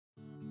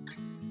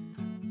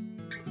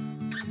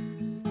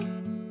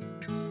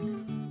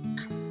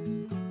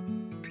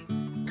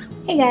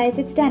Hey guys,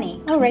 it's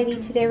Dani.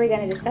 Alrighty, today we're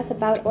going to discuss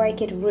about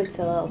orchid roots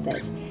a little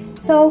bit.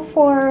 So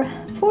for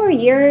 4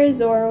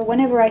 years, or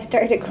whenever I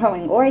started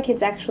growing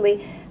orchids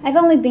actually, I've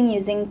only been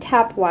using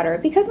tap water.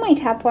 Because my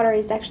tap water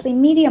is actually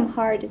medium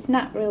hard, it's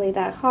not really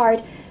that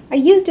hard. I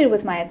used it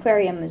with my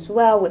aquarium as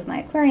well, with my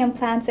aquarium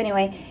plants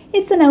anyway.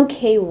 It's an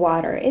okay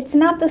water. It's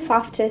not the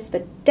softest,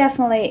 but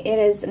definitely it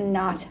is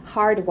not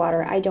hard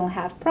water. I don't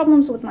have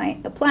problems with my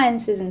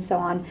appliances and so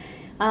on.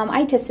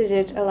 I tested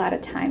it a lot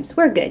of times.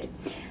 We're good.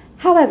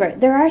 However,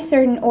 there are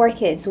certain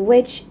orchids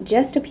which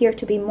just appear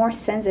to be more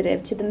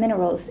sensitive to the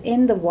minerals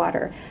in the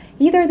water.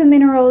 Either the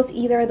minerals,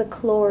 either the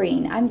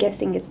chlorine. I'm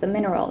guessing it's the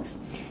minerals.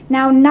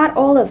 Now, not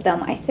all of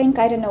them. I think,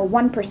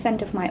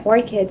 1% of my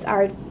orchids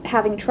are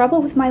having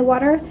trouble with my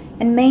water,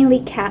 and mainly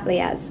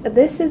Cattleyas.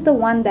 This is the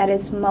one that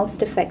is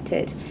most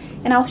affected.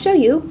 And I'll show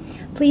you.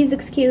 Please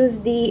excuse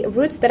the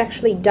roots that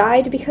actually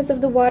died because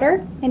of the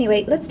water.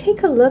 Anyway, let's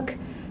take a look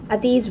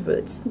at these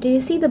roots. Do you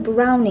see the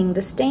browning,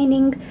 the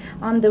staining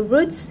on the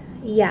roots?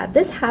 Yeah,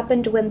 this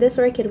happened when this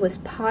orchid was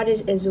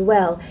potted as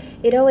well.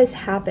 It always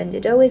happened.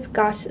 It always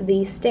got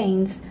these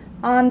stains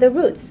on the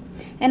roots.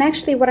 And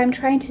actually what I'm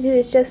trying to do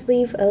is just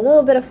leave a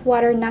little bit of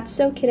water, not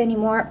soak it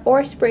anymore,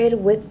 or spray it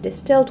with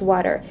distilled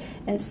water.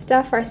 And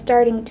stuff are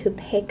starting to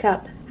pick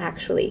up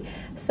actually.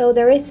 So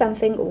there is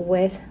something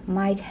with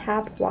my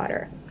tap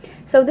water.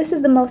 So this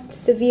is the most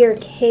severe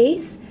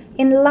case.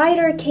 In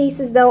lighter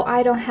cases though,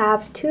 I don't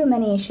have too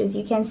many issues.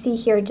 You can see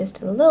here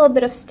just a little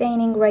bit of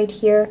staining right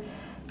here,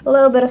 a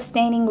little bit of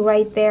staining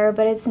right there,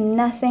 but it's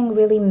nothing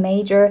really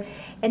major,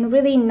 and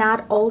really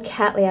not all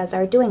Cattleyas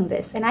are doing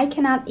this. And I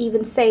cannot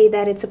even say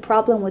that it's a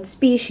problem with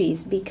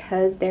species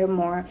because they're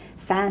more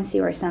fancy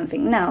or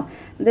something. No,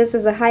 this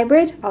is a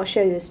hybrid. I'll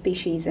show you a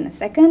species in a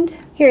second.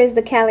 Here is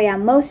the Cattleya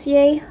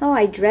mosier. Oh,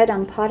 I dread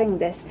unpotting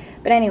this.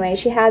 But anyway,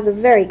 she has a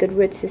very good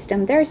root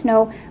system. There's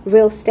no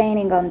real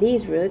staining on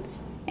these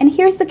roots. And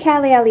here's the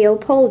Cattleyas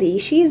leopoldi.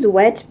 She's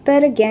wet,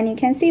 but again, you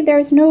can see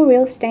there's no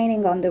real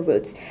staining on the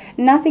roots.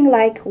 Nothing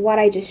like what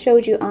I just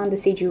showed you on the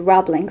CG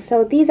Roebling.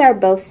 So these are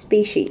both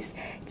species.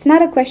 It's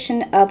not a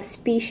question of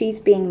species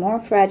being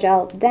more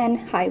fragile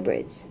than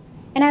hybrids.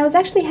 And I was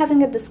actually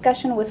having a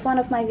discussion with one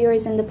of my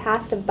viewers in the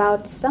past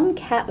about some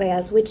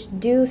Cattleyas which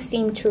do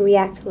seem to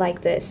react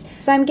like this.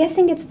 So I'm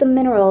guessing it's the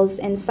minerals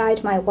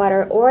inside my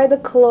water or the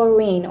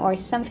chlorine or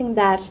something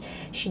that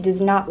she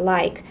does not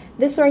like.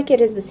 This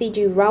orchid is the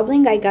CG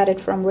Roebling. I got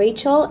it from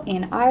Rachel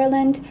in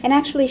Ireland, and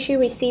actually she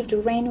received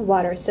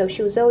rainwater, so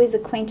she was always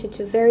acquainted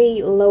to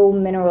very low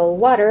mineral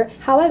water.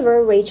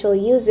 However, Rachel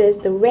uses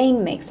the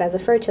rain mix as a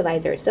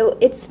fertilizer, so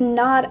it's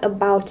not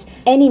about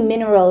any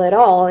mineral at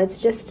all. It's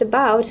just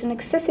about an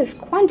excessive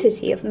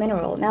quantity of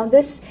mineral. Now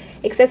this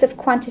excessive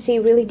quantity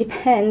really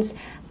depends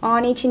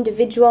on each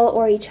individual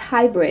or each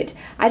hybrid.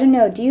 I don't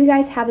know, do you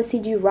guys have a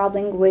CG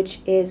Roebling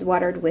which is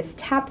watered with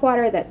tap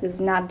water that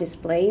does not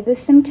display the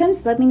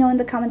symptoms? Let me know in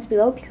the comments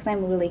below because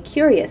I'm really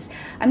curious.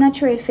 I'm not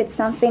sure if it's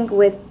something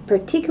with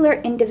particular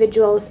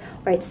individuals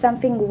or it's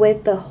something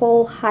with the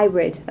whole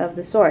hybrid of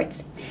the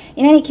sorts.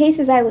 In any case,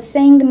 as I was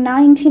saying,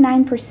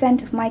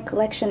 99% of my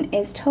collection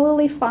is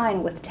totally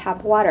fine with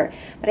tap water,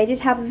 but I did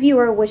have a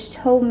viewer which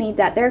told me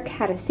that their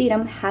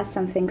Cattosetum has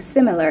something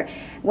similar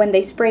when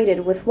they sprayed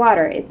it with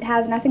water. It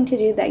has nothing to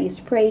do that you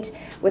sprayed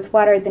with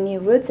water the new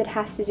roots. It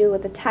has to do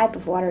with the type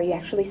of water you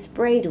actually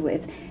sprayed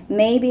with.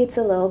 Maybe it's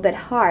a little bit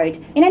hard.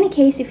 In any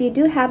case, if you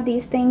do have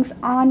these things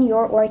on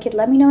your orchid,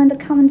 let me know in the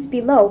comments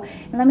below,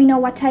 and let me know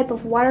what type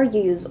of water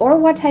you use or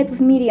what type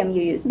of medium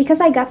you use, because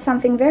I got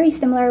something very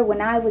similar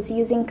when I was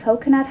using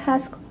coconut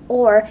husk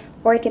or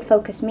orchid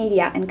focus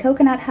media. And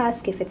coconut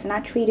husk, if it's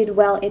not treated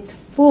well, it's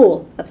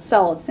full of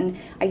salts, and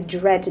I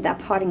dread that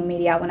potting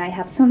media. When I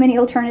have so many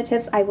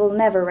alternatives, I will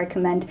never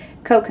recommend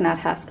coconut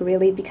husk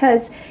really,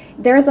 because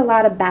there's a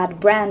lot of bad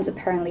brands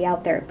apparently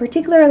out there,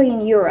 particularly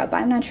in Europe.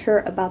 I'm not sure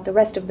about the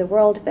rest of the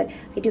world, but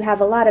I do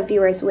have a lot of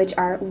viewers which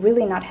are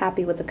really not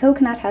happy with the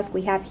coconut husk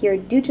we have here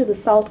due to the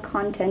salt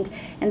content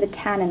and the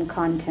tannin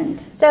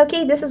content. So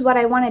okay, this is what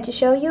I wanted to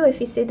show you. If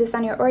you see this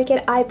on your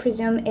orchid, I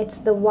presume it's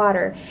the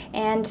water.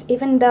 And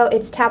even though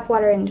it's tap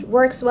water and it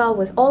works well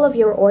with all of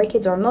your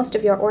orchids or most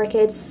of your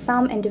orchids,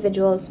 some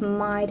individuals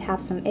might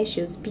have some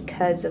issues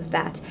because of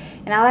that.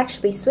 And I'll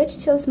actually switch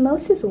to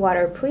osmosis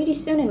water pretty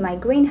soon in my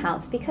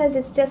greenhouse because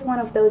it's just one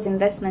of those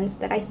investments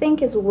that I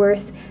think is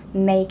worth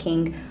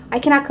making. I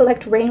cannot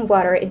collect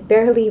rainwater, it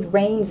barely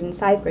rains in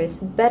Cyprus,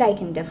 but I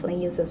can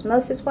definitely use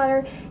osmosis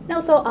water, and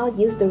also I'll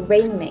use the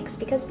rain mix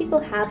because people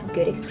have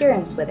good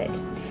experience with it.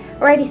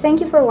 Alrighty, thank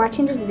you for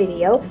watching this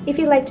video. If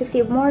you'd like to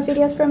see more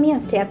videos from me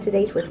and stay up to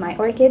date with my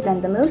orchids and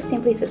the moves,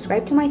 simply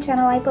subscribe to my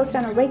channel. I post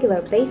on a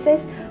regular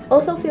basis.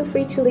 Also, feel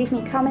free to leave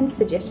me comments,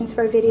 suggestions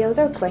for videos,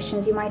 or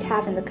questions you might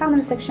have in the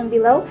comment section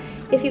below.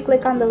 If you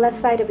click on the left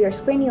side of your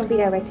screen, you'll be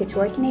directed to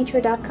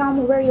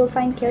orchidnature.com, where you'll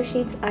find care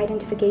sheets,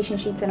 identification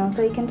sheets, and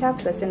also you can talk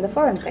to us in the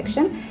forum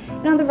section.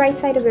 And on the right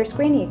side of your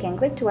screen, you can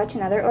click to watch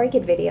another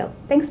orchid video.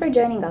 Thanks for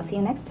joining. I'll see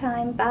you next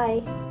time.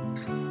 Bye!